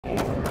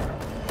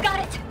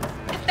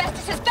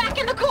Hephaestus is back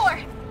in the core!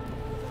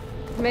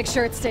 Make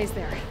sure it stays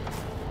there.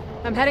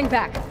 I'm heading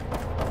back.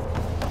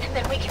 And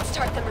then we can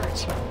start the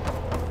merge.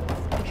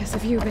 Because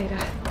of you,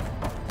 Beta.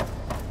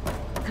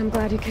 I'm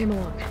glad you came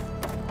along.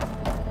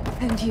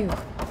 And you,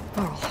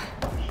 Varl.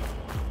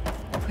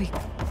 We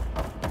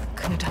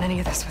couldn't have done any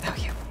of this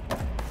without you.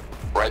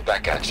 Right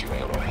back at you,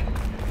 Aloy.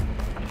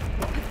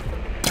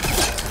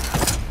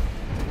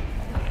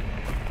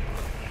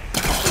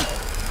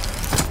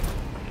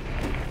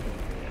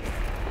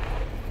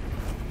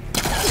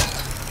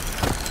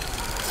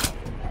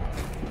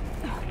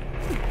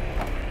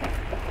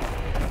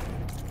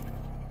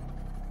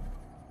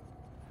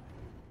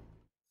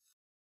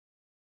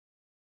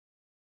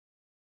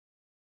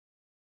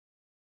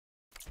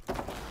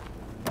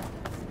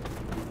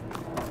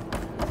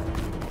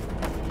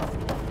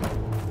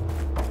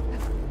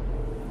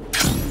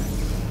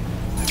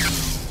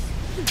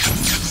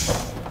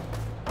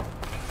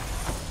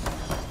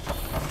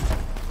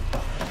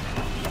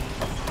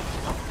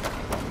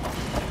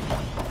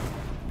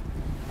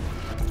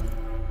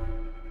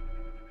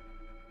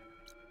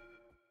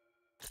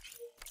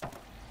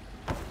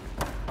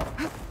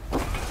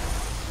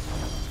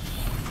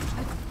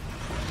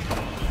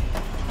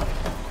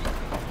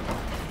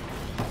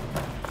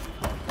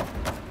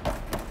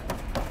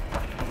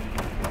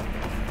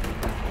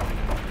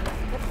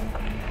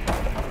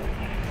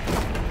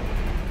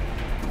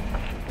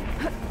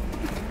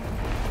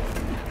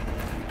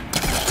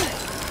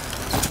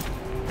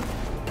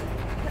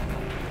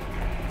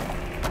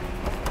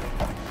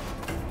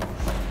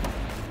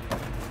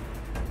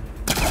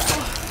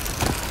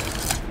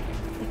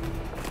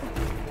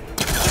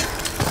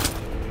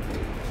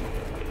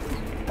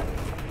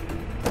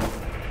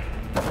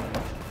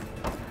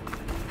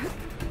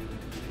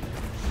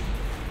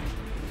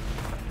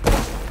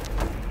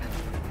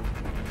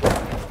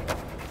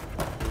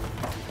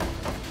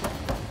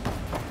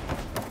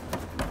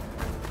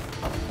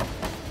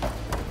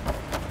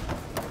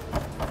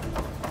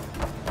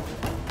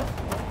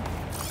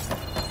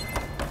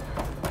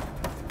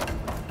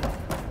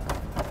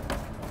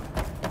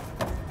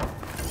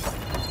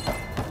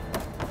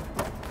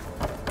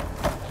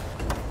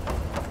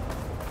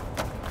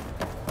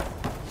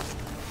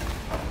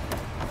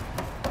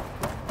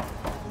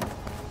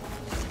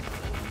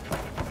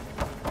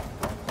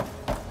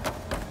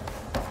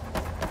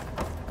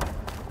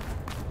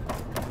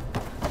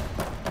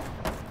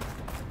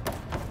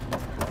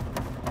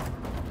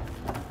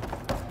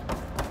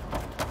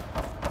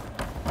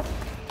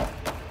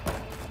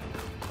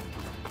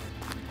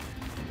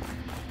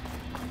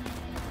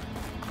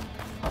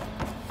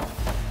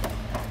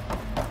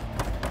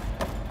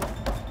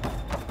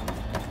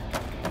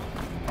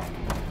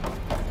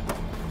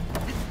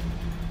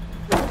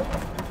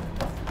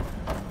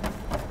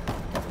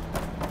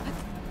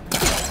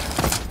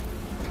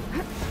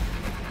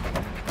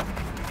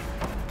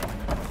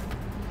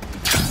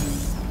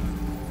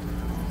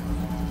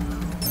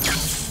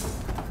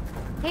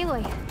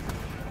 Aloy,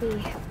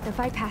 the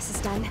bypass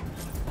is done.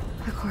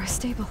 The core is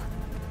stable.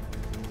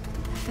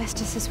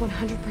 Hephaestus is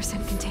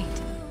 100%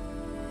 contained.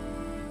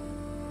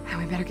 And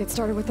we better get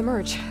started with the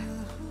merge.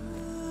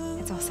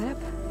 It's all set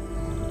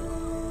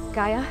up.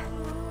 Gaia,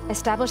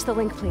 establish the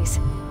link, please.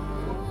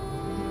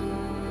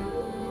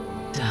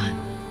 Done.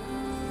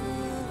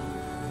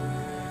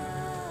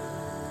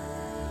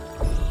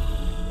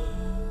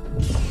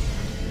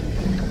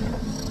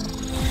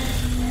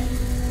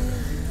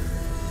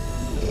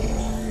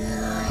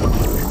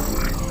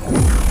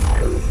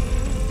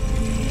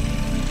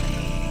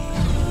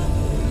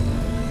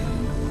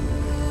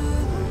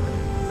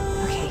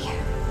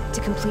 To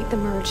complete the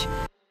merge,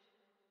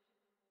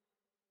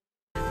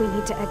 we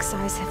need to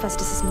excise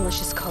Hephaestus'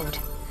 malicious code.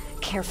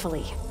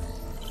 Carefully.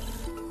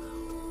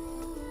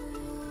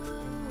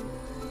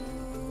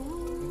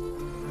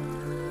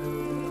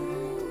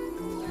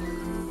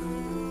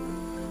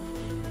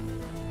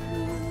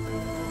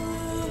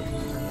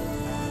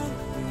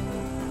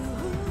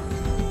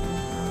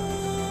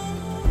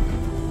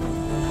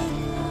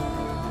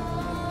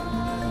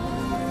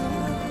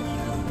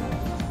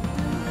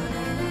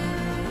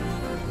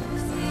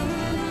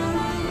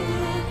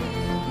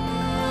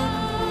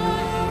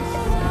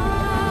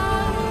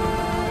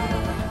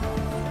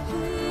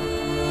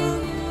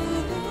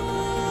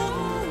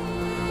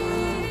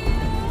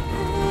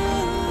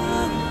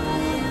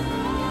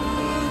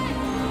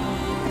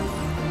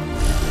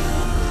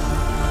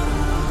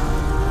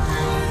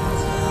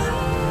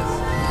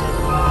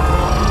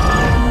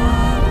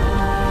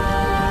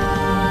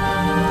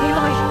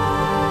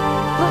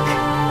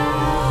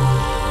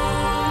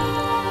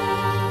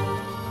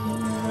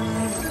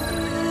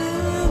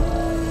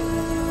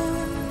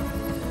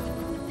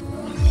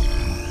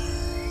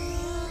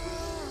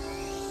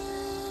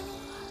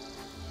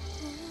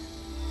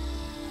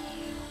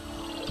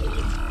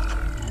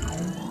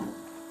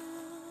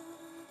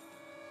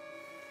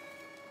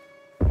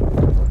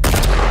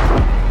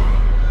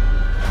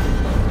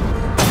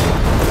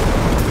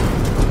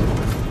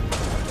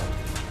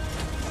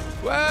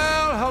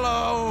 Well,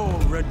 hello,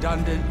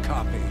 redundant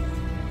copy.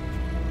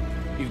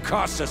 You've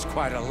cost us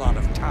quite a lot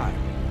of time.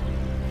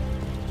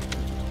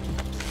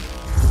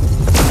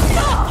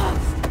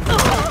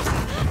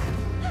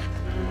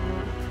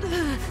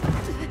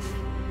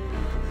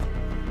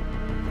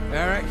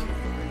 Eric,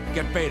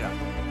 get Beta.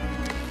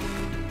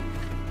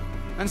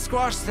 And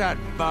squash that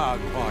bug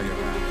while you're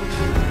at it.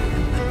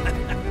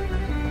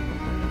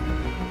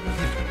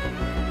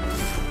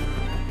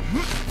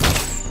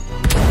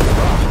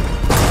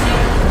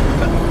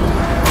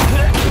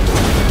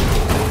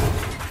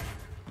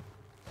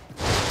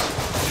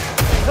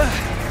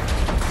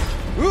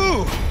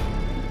 Ooh!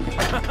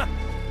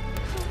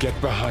 Get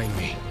behind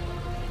me.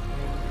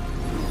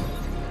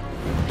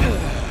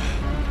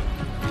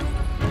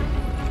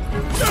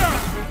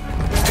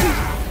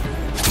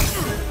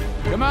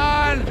 Come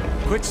on!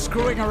 Quit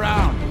screwing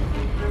around.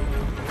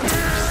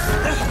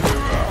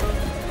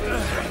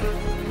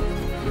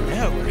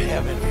 Now we're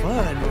having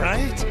fun,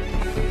 right?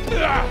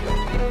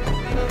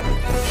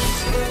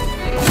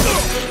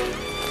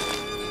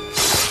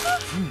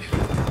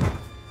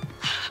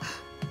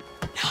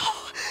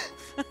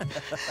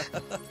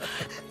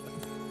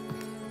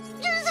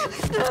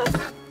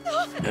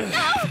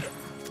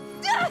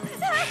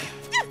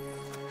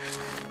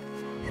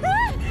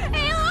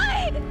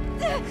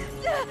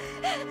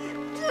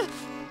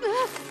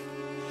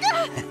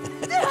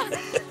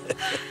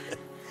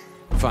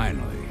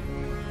 Finally.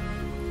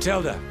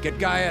 Tilda, get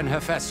Gaia and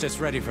Hephaestus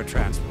ready for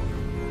transport.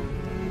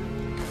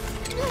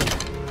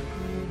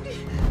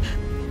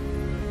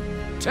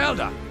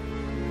 Tilda!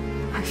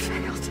 I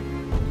failed.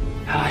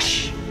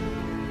 Hush.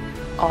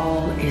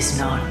 All is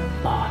not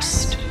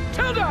lost.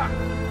 Tilda!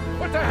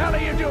 What the hell are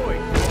you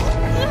doing?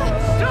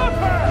 Stop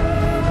her!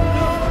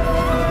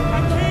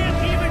 I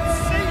can't even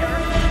see her!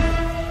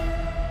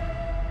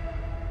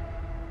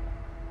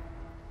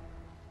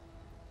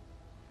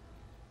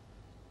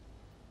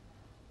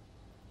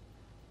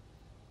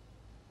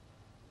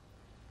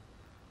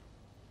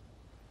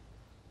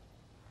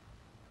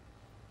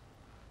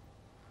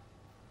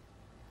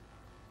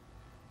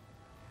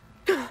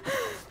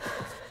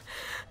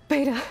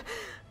 Beta.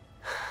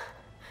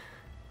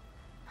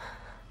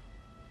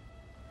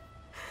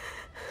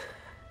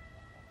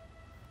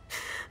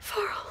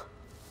 Varl.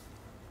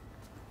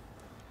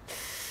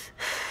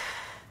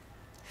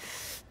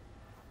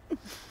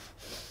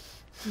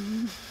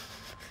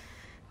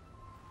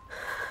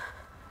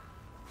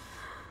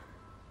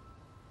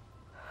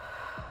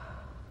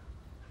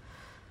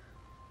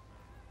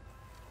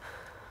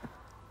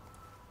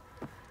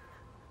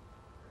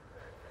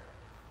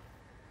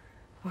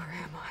 Where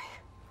am I?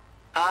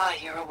 Ah,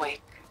 you're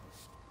awake.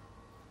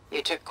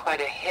 You took quite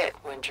a hit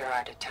when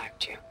Gerard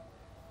attacked you.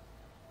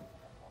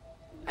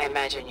 I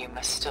imagine you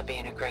must still be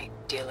in a great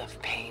deal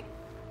of pain.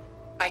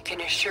 I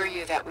can assure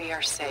you that we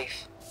are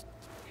safe.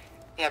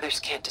 The others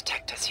can't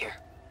detect us here.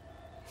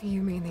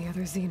 You mean the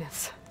other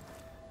Zeniths?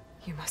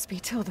 You must be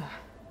Tilda.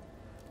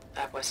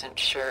 I wasn't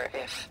sure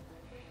if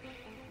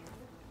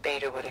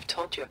Beta would have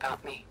told you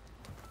about me.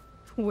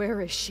 Where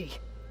is she?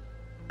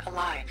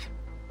 Alive.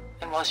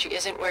 And while she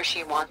isn't where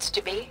she wants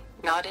to be,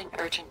 not in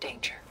urgent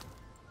danger.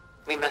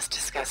 We must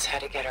discuss how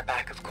to get her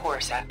back, of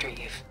course, after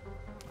you've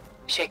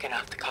shaken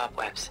off the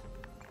cobwebs.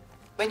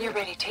 When you're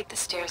ready, take the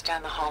stairs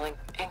down the hall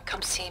and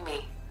come see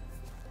me.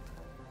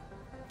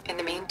 In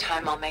the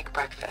meantime, I'll make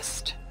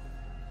breakfast.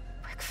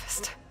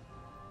 Breakfast.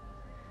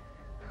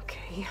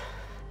 Okay.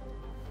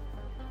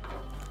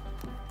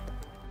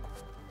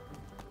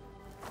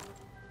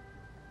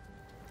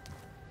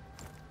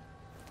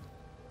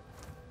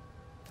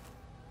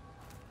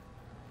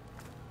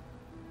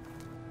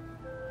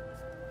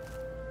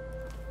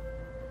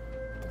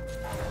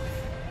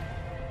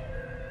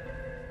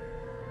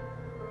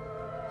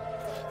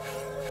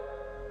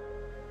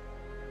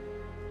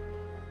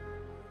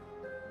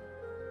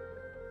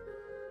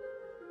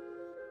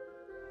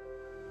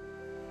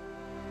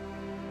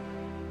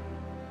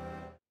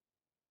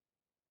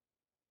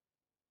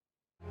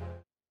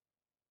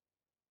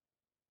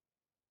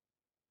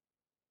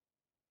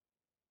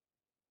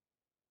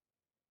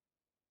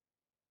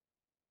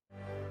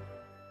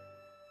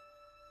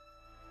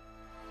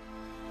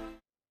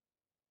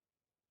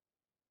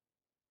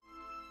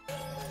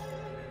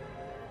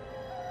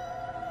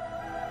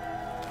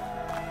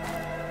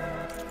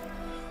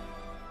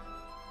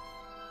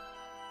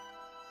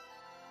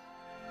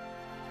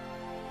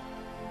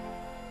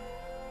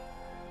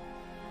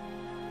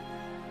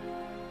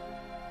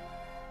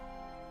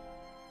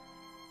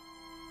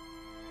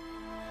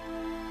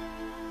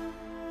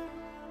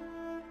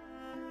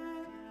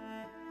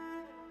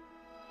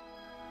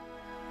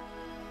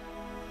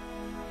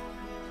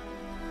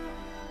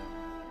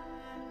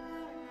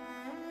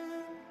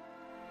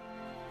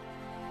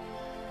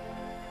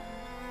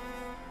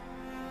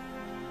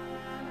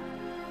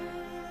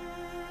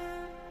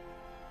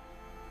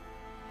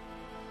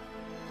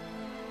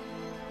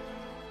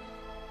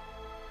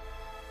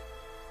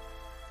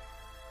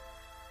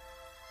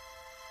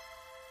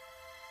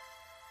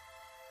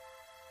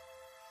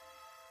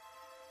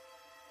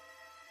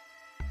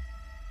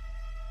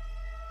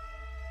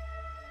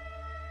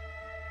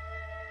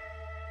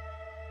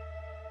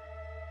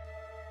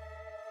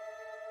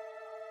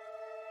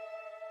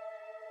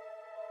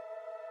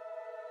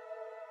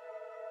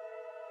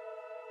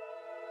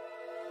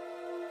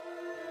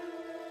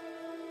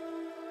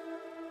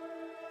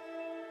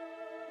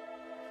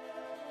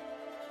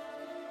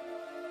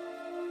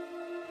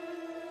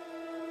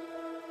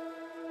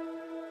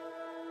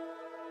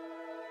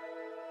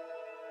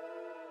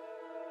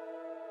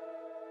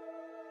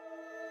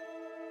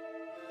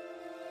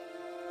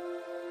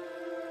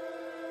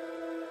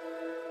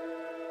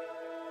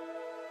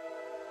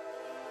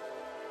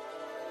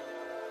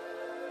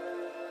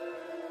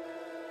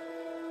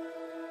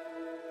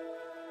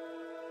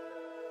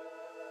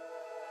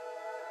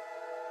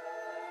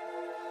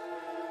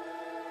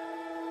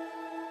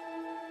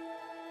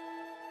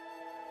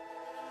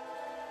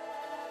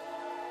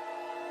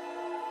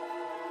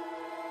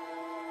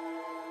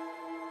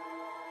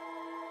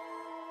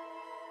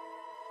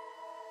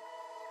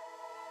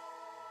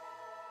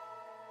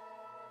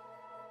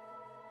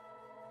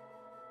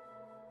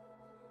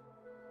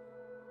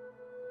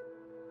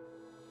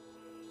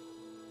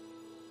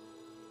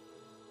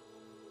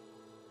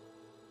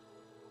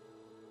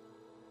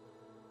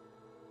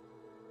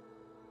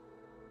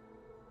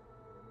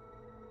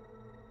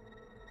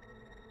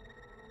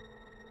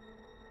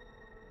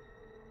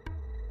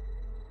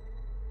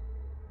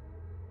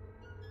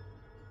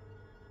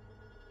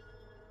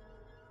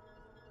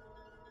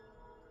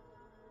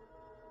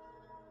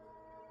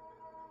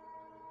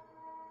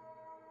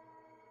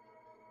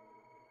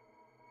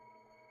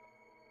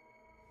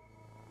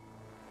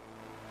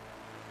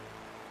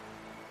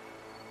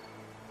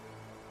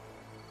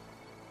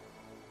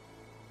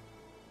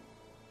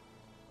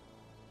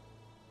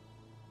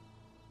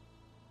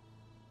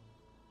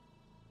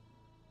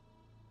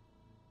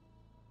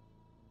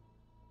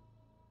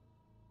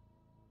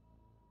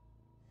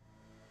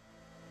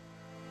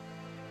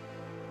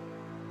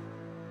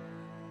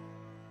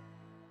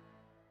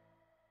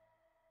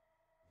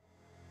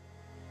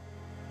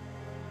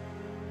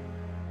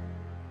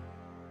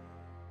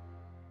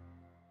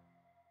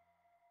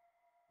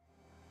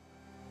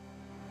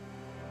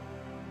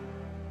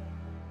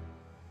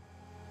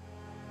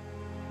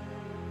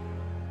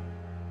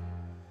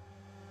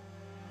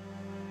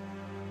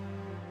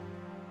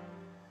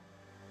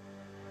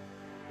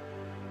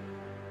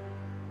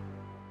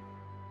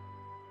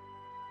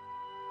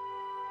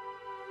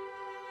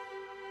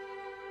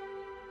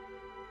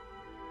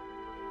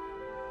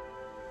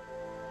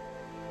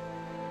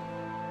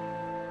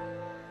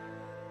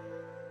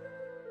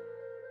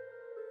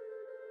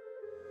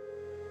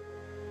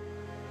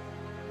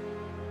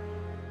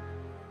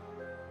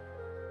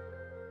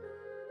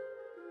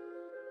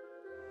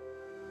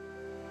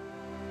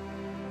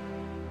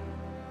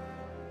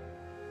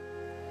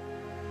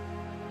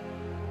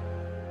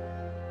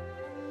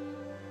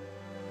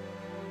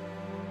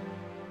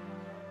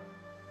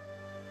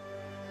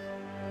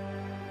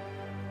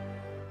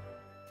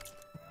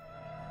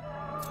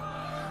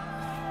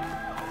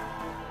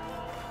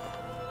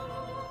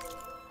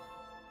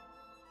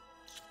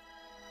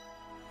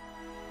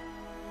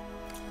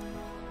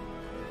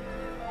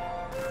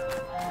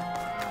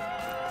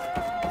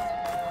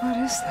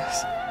 is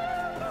this?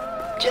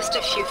 Just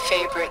a few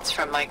favorites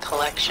from my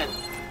collection.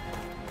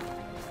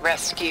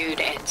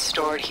 Rescued and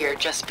stored here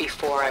just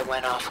before I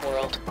went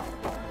off-world.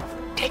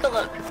 Take a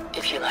look,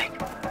 if you like.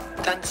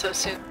 Done so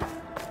soon?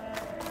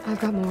 I've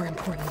got more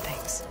important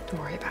things to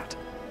worry about.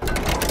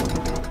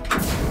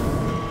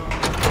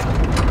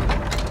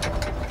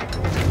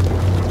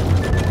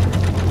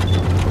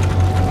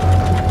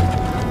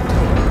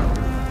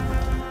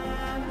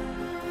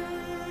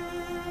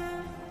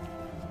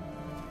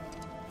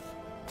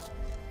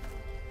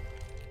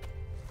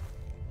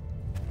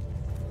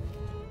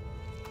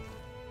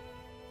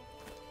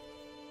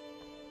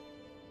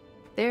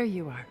 There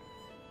you are.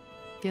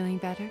 Feeling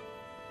better?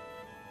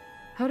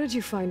 How did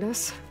you find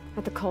us?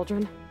 At the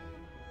Cauldron?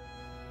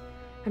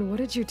 And what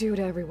did you do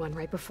to everyone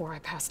right before I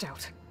passed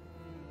out?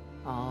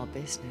 All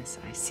business,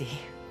 I see.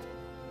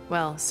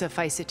 Well,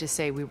 suffice it to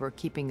say we were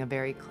keeping a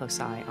very close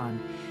eye on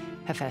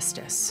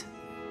Hephaestus,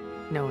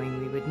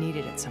 knowing we would need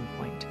it at some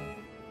point.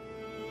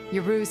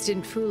 Your ruse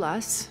didn't fool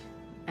us,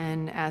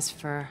 and as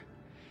for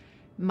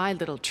my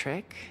little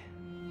trick,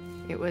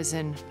 it was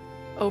an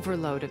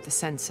overload of the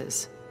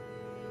senses,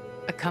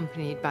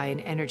 accompanied by an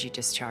energy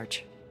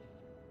discharge.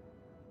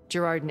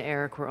 Gerard and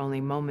Eric were only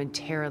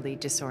momentarily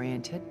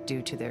disoriented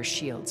due to their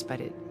shields,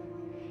 but it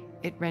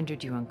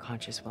rendered you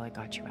unconscious while I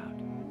got you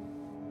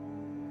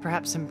out.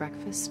 Perhaps some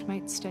breakfast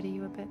might steady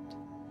you a bit?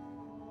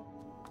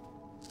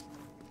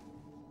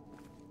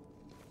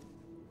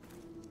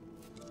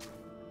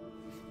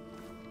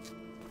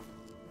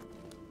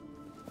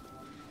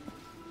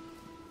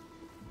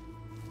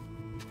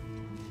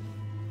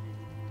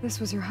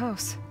 This was your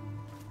house.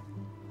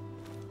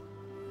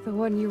 The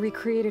one you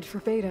recreated for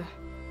Beta,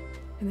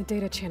 in the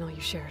data channel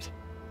you shared.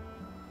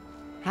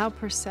 How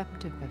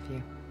perceptive of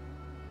you.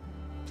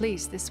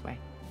 Please, this way.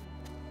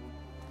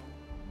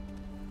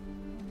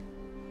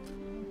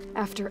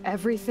 After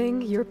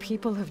everything your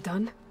people have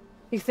done,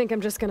 you think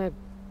I'm just gonna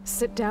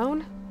sit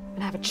down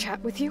and have a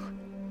chat with you?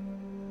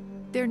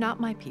 They're not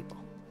my people.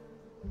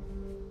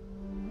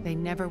 They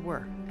never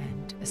were,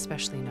 and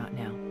especially not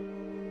now.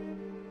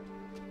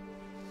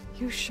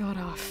 You shot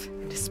off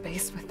into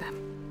space with them,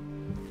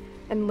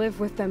 and lived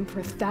with them for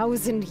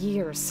 1,000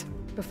 years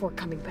before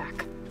coming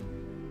back.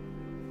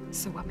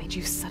 So what made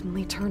you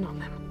suddenly turn on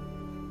them?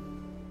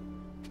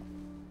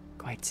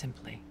 Quite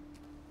simply,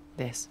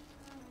 this.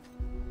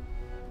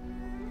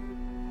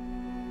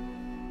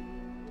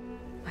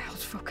 My old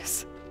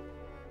focus.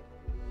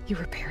 You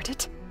repaired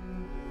it?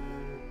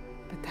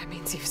 But that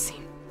means you've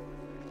seen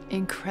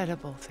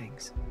Incredible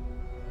things.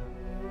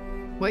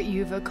 What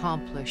you've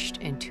accomplished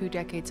in 2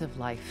 decades of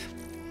life.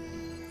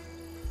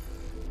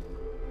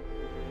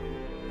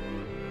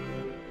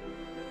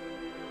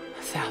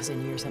 A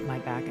 1,000 years at my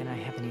back and I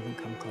haven't even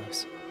come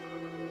close.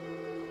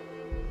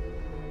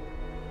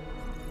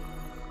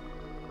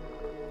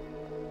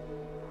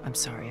 I'm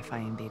sorry if I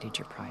invaded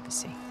your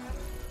privacy,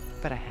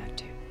 but I had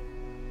to.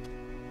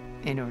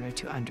 In order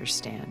to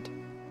understand.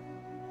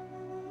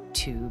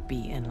 To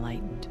be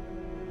enlightened.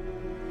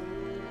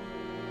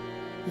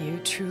 You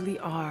truly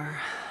are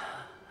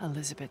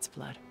Elizabeth's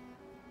blood.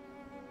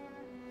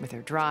 With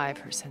her drive,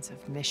 her sense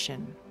of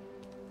mission,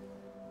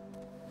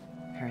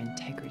 her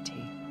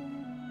integrity.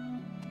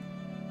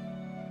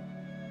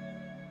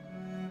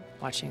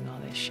 Watching all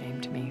this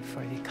shamed me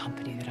for the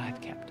company that I've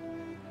kept.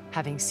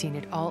 Having seen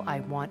it, all I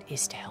want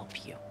is to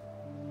help you.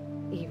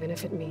 even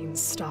if it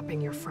means stopping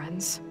your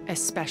friends.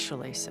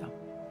 Especially so.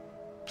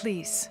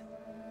 Please,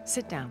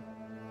 sit down.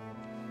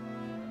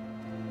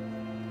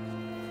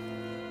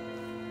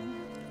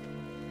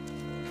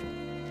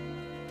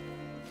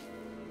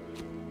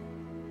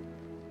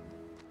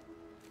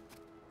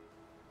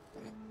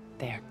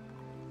 There.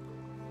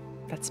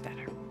 That's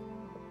better.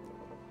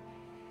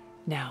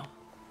 Now,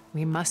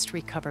 we must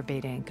recover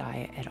Beta and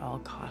Gaia at all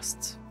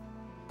costs.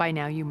 By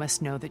now, you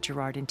must know that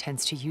Gerard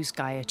intends to use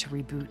Gaia to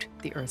reboot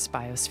the Earth's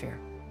biosphere.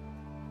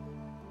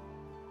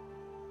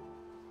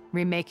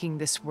 Remaking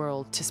this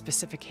world to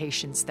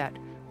specifications that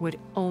would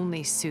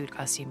only suit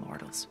us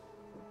immortals.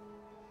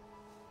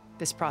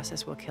 This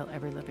process will kill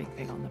every living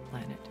thing on the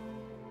planet.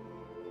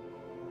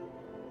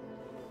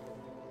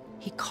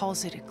 He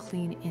calls it a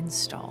clean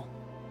install.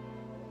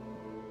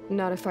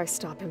 Not if I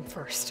stop him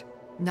first.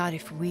 Not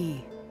if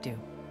we do.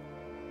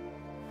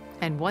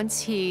 And once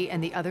he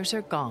and the others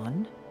are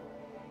gone,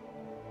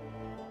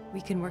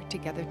 we can work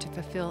together to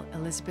fulfill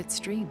Elizabeth's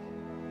dream.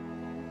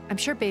 I'm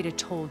sure Beta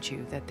told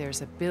you that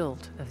there's a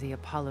build of the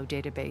Apollo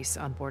database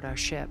on board our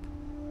ship.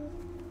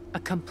 A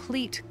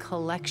complete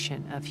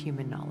collection of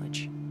human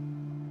knowledge.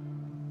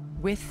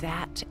 With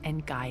that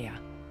and Gaia,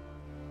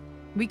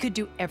 we could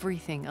do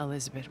everything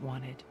Elizabeth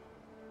wanted.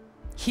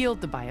 Heal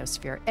the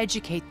biosphere,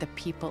 educate the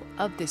people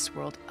of this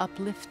world,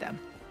 uplift them.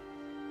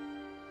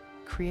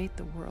 Create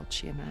the world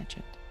she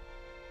imagined.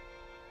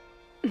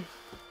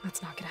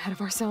 Let's not get ahead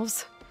of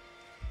ourselves.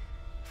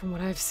 From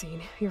what I've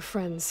seen, your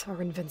friends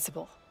are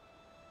invincible.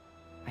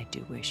 I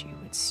do wish you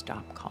would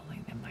stop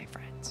calling them my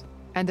friends.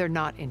 And they're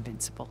not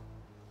invincible.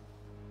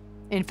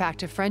 In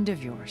fact, a friend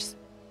of yours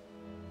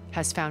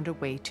has found a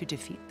way to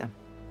defeat them.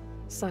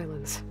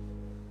 Sylens.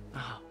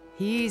 Oh,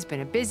 he's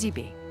been a busy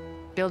bee,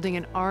 building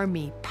an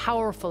army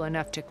powerful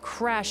enough to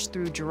crash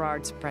through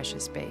Gerard's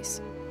precious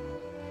base.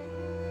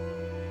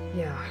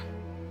 Yeah.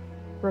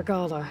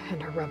 Regala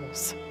and her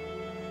rebels.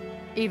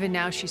 Even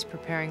now she's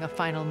preparing a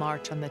final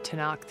march on the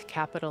Tenakth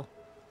capital.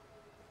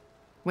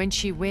 When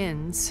she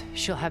wins,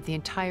 she'll have the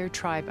entire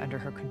tribe under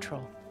her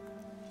control.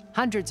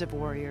 Hundreds of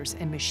warriors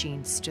and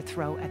machines to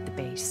throw at the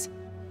base.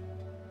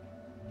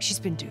 She's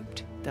been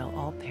duped. They'll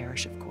all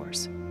perish, of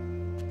course.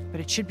 But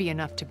it should be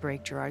enough to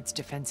break Gerard's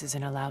defenses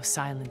and allow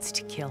Sylens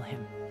to kill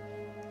him.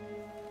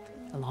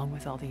 Along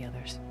with all the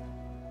others.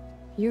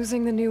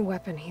 Using the new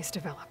weapon he's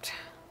developed.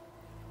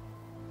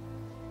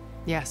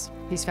 Yes,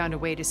 he's found a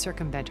way to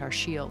circumvent our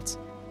shields.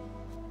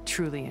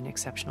 Truly an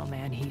exceptional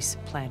man. He's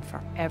planned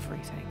for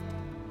everything.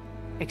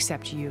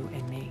 Except you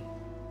and me.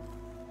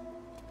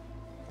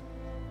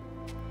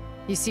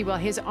 You see, while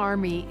his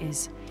army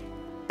is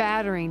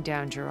battering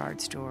down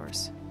Gerard's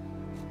doors,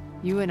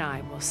 you and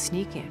I will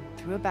sneak in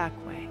through a back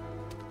way.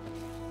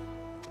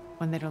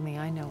 One that only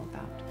I know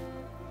about.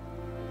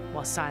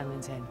 While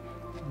Sylens and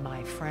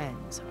my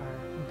friends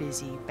are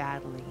busy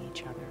battling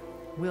each other,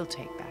 we'll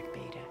take back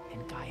Beta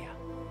and Gaia.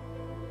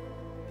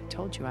 I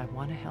told you I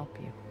want to help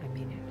you. I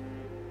mean it.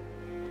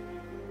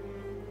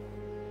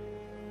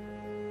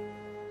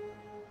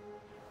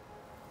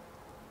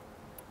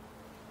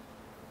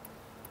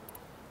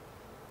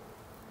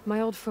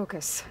 My old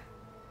focus.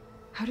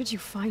 How did you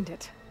find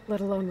it,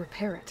 let alone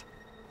repair it?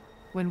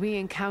 When we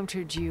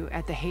encountered you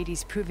at the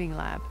Hades Proving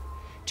Lab,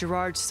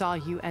 Gerard saw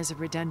you as a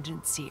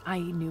redundancy. I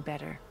knew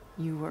better.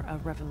 You were a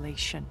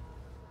revelation.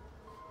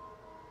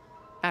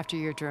 After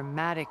your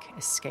dramatic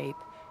escape,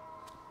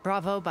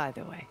 bravo, by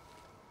the way.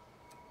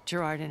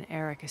 Gerard and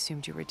Eric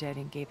assumed you were dead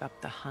and gave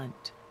up the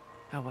hunt.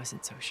 I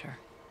wasn't so sure.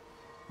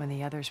 When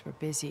the others were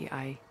busy,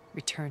 I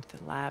returned to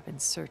the lab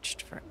and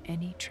searched for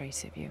any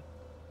trace of you.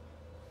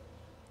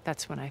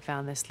 That's when I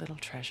found this little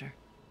treasure.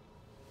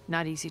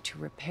 Not easy to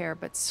repair,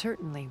 but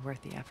certainly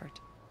worth the effort.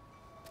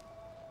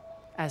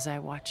 As I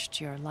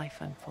watched your life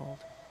unfold,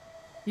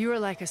 you were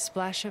like a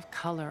splash of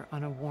color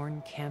on a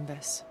worn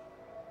canvas.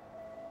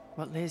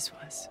 What Liz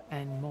was,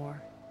 and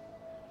more.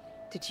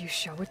 Did you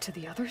show it to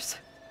the others?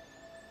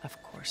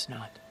 Of course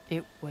not.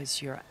 It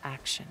was your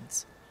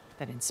actions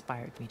that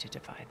inspired me to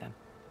defy them.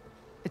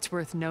 It's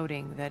worth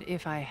noting that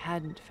if I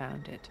hadn't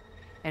found it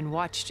and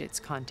watched its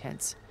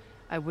contents,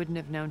 I wouldn't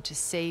have known to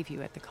save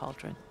you at the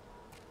cauldron.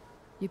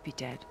 You'd be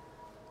dead.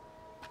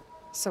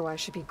 So I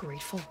should be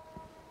grateful?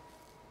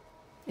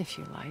 If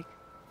you like.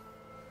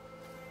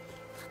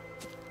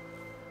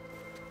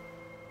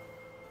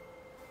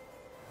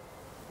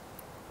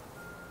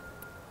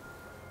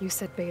 You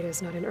said Beta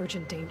is not in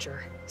urgent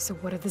danger, so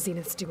what are the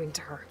Zeniths doing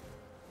to her?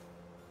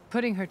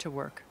 Putting her to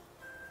work.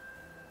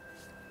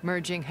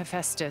 Merging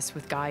Hephaestus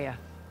with Gaia.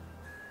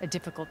 A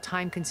difficult,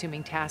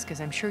 time-consuming task,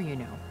 as I'm sure you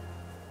know.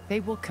 They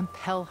will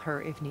compel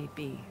her if need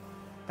be.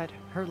 But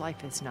her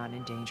life is not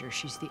in danger.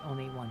 She's the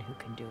only one who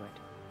can do it.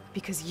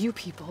 Because you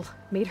people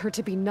made her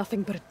to be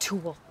nothing but a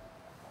tool.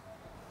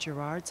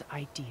 Gerard's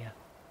idea,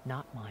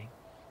 not mine.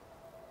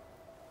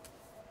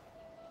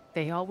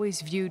 They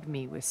always viewed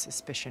me with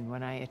suspicion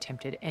when I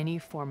attempted any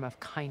form of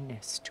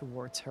kindness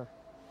towards her.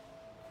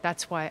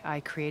 That's why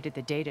I created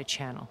the data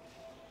channel.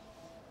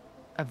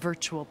 A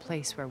virtual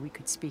place where we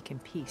could speak in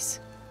peace.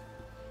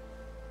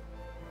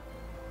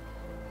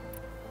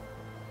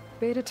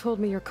 Beta told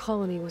me your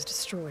colony was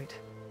destroyed.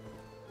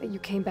 That you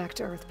came back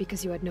to Earth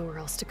because you had nowhere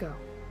else to go.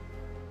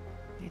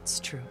 It's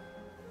true.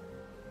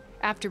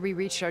 After we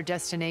reached our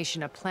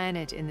destination, a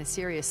planet in the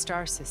Sirius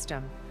star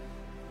system,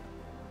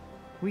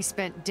 we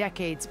spent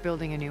decades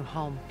building a new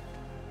home.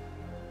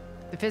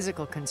 The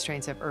physical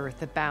constraints of Earth,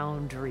 the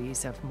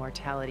boundaries of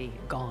mortality,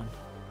 gone.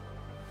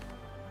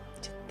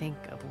 To think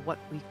of what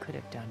we could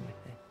have done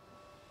with it.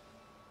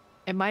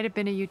 It might have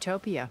been a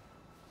utopia.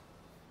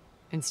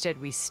 Instead,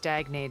 we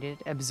stagnated,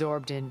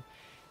 absorbed in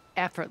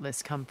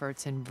effortless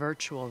comforts and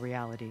virtual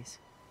realities.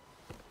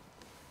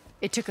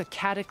 It took a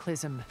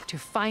cataclysm to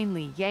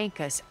finally yank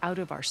us out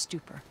of our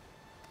stupor.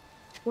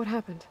 What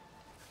happened?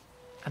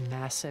 A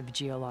massive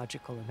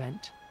geological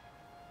event.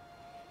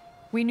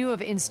 We knew of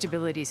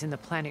instabilities in the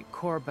planet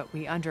core, but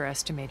we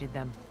underestimated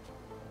them.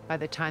 By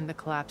the time the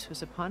collapse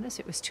was upon us,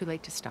 it was too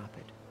late to stop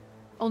it.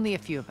 Only a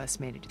few of us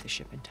made it to the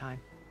ship in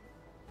time.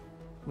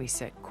 We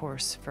set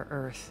course for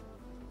Earth,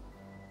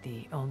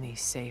 the only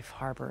safe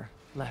harbor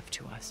left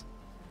to us.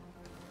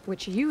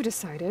 Which you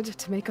decided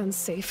to make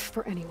unsafe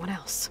for anyone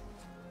else.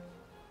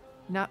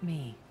 Not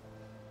me.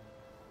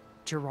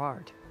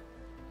 Gerard.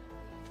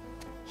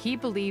 He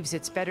believes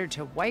it's better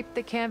to wipe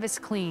the canvas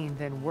clean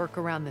than work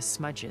around the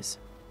smudges.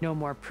 No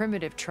more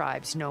primitive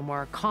tribes, no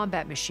more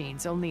combat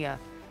machines, only a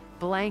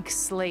blank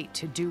slate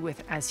to do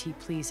with as he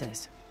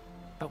pleases.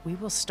 But we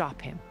will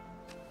stop him.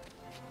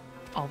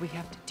 All we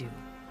have to do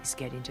is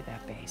get into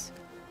that base.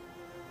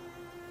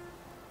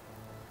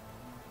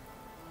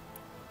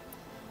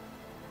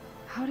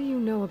 How do you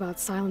know about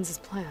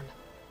Sylens' plan?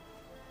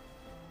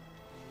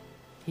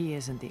 He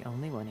isn't the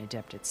only one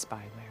adept at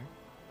spyware.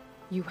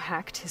 You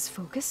hacked his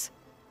focus?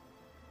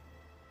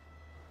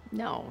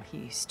 No,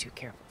 he's too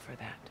careful for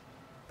that.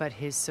 But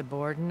his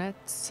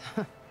subordinates?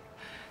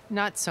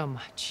 Not so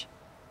much.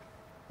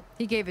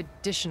 He gave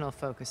additional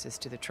focuses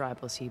to the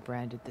tribals he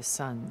branded the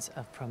Sons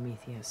of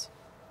Prometheus.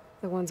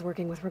 The ones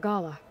working with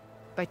Regalla.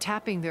 By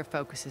tapping their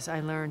focuses, I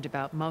learned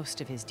about most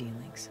of his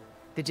dealings.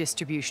 The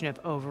distribution of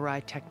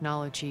override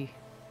technology,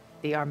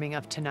 the arming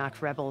of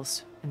Tenakth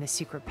rebels, and the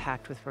secret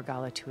pact with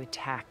Regalla to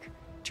attack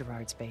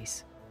Gerard's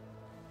base.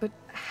 But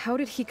how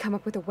did he come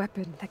up with a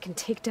weapon that can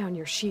take down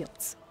your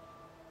shields?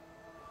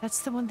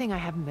 That's the one thing I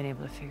haven't been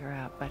able to figure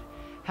out, but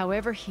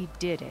however he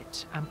did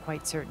it, I'm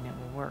quite certain it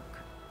will work.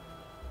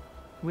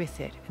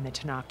 With it and the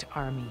Tenakth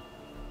army,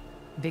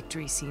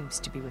 victory seems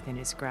to be within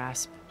his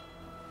grasp.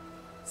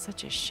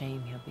 Such a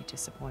shame he'll be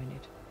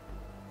disappointed.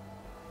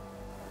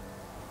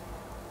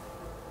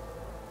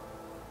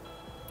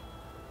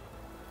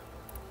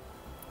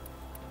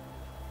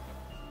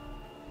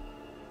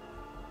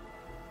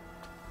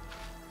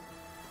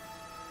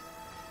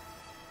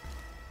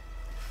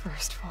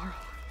 First Varl.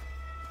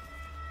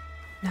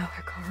 Now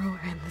Hekarro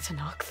and the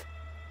Tenakth.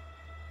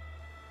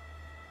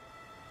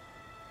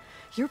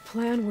 Your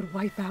plan would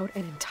wipe out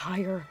an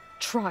entire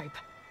tribe.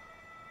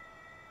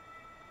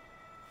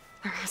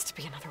 There has to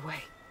be another way.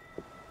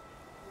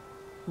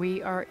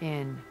 We are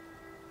in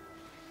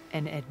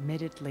an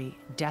admittedly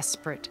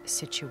desperate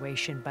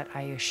situation, but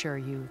I assure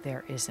you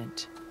there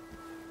isn't.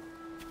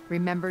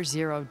 Remember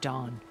Zero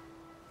Dawn.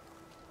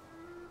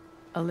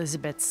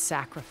 Elizabeth's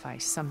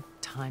sacrifice.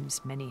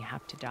 Sometimes many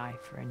have to die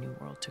for a new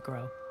world to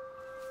grow.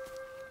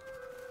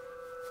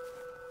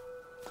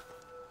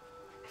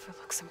 If it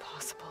looks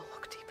impossible,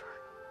 look deeper.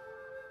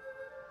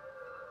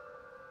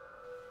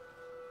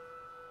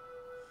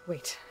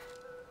 Wait.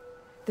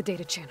 The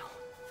data channel.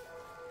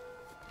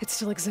 It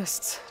still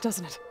exists,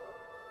 doesn't it?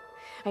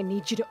 I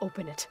need you to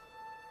open it.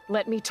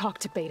 Let me talk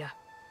to Beta.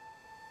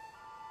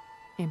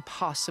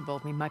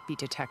 Impossible. We might be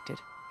detected.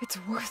 It's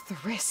worth the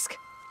risk.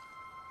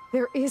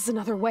 There is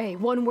another way,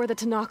 one where the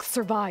Tenakth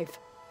survive.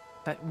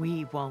 But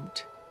we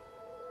won't.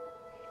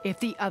 If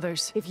the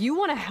others... If you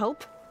want to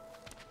help,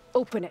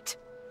 open it.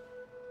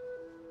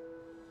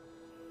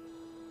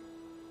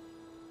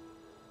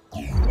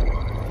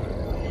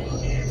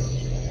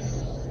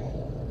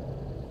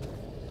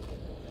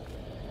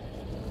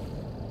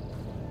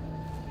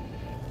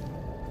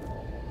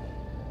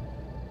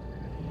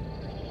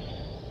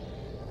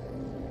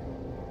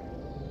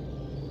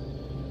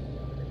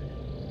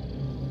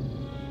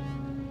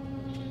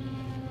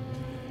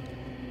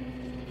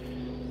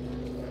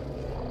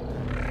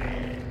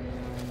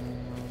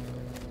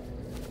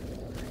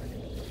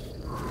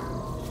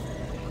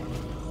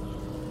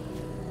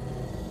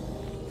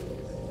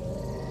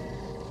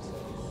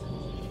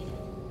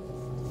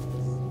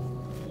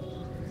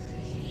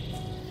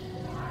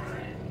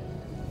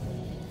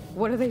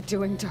 What are they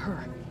doing to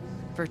her?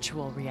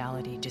 Virtual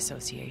reality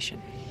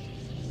dissociation.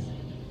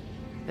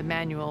 The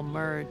manual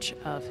merge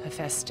of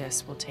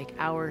Hephaestus will take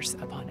hours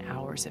upon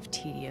hours of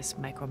tedious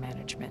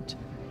micromanagement.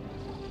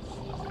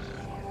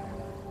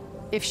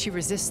 If she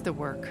resists the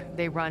work,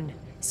 they run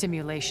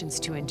simulations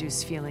to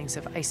induce feelings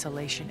of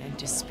isolation and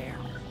despair.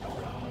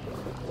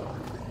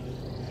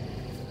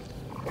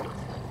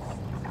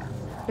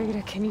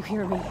 Beta, can you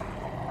hear me?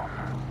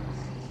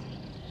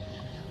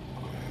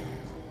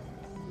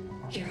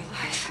 You're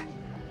alive.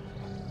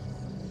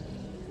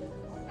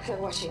 They're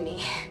watching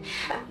me.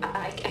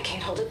 I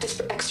can't hold up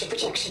this extra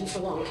projection for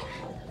long.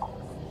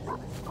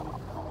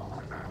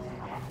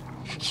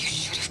 You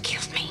should have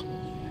killed me.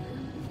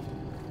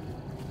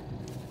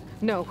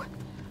 No.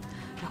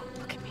 No,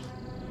 look at me.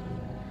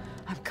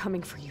 I'm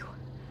coming for you.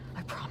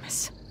 I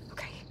promise.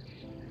 Okay?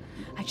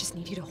 I just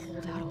need you to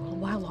hold out a little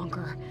while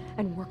longer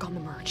and work on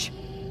the merge.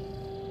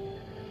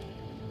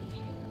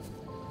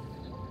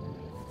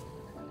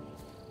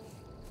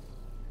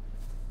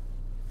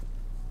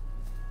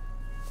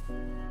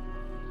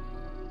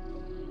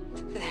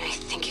 Then I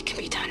think it can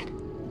be done.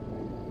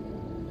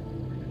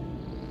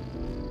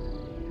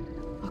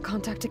 I'll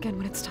contact again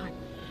when it's time.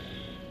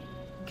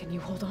 Can you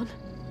hold on?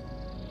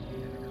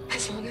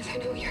 As long as I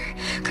know you're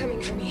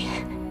coming for me,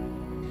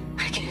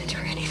 I can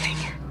endure anything.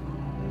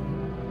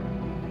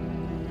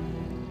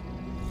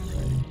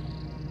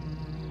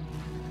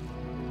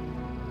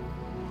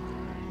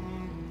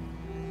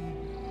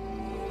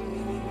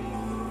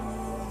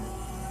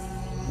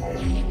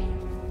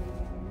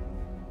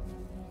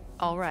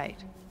 All right.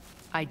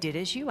 I did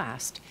as you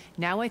asked.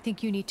 Now I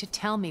think you need to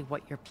tell me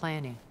what you're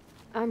planning.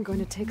 I'm going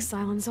to take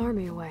Sylens'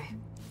 army away.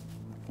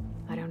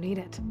 I don't need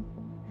it.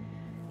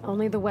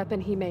 Only the weapon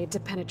he made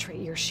to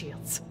penetrate your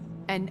shields.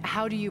 And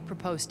how do you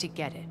propose to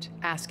get it?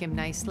 Ask him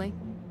nicely?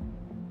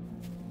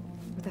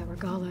 Without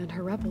Regalla and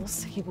her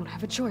rebels, he won't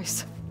have a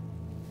choice.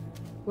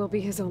 We'll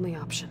be his only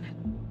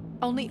option.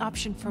 Only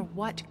option for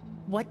what?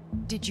 What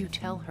did you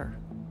tell her?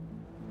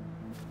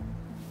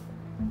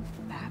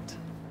 That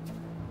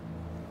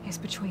is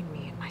between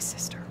me and my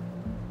sister.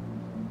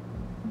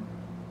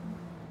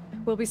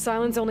 Will be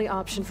Sylens' only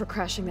option for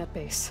crashing that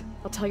base.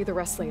 I'll tell you the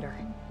rest later.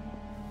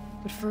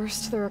 But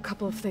first, there are a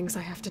couple of things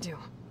I have to do.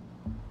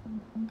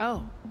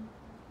 Oh.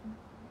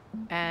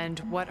 And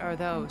what are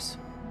those?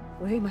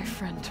 Lay my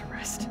friend to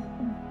rest.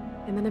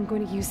 And then I'm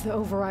going to use the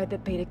override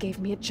that Beta gave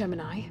me at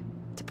Gemini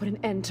to put an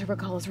end to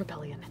Regalla's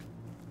rebellion.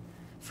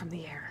 From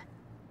the air.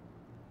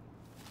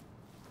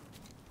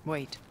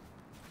 Wait.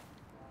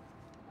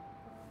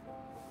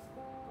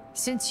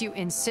 Since you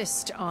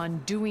insist on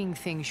doing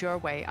things your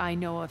way, I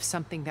know of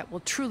something that will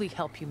truly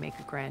help you make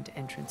a grand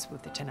entrance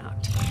with the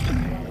Tenakth.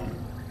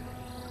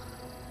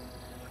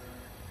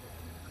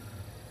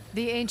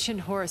 The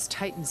ancient Horus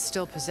Titans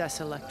still possess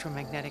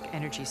electromagnetic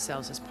energy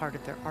cells as part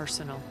of their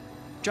arsenal.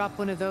 Drop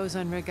one of those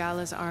on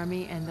Regalla's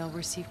army and they'll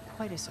receive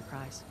quite a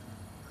surprise.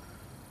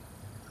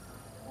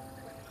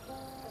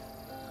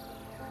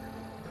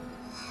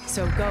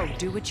 So go,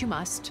 do what you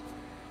must.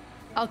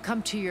 I'll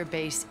come to your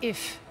base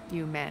if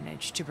you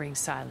manage to bring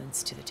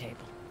silence to the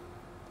table.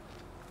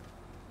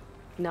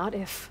 Not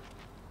if.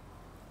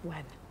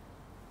 When.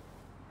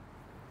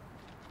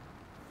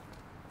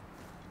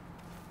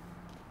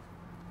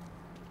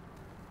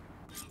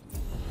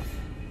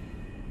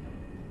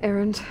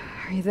 Erend,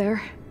 are you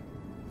there?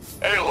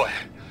 Aloy!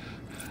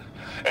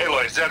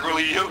 Aloy, is that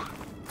really you?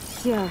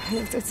 Yeah,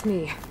 it's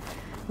me.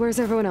 Where's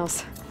everyone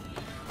else?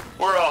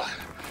 We're all...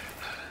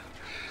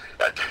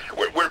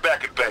 We're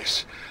back at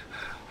base.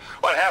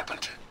 What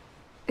happened?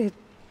 It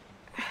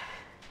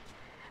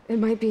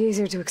might be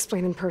easier to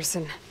explain in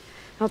person.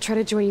 I'll try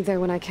to join you there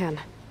when I can.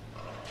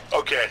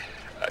 Okay.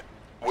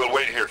 We'll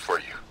wait here for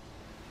you.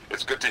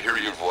 It's good to hear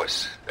your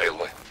voice,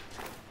 Aloy.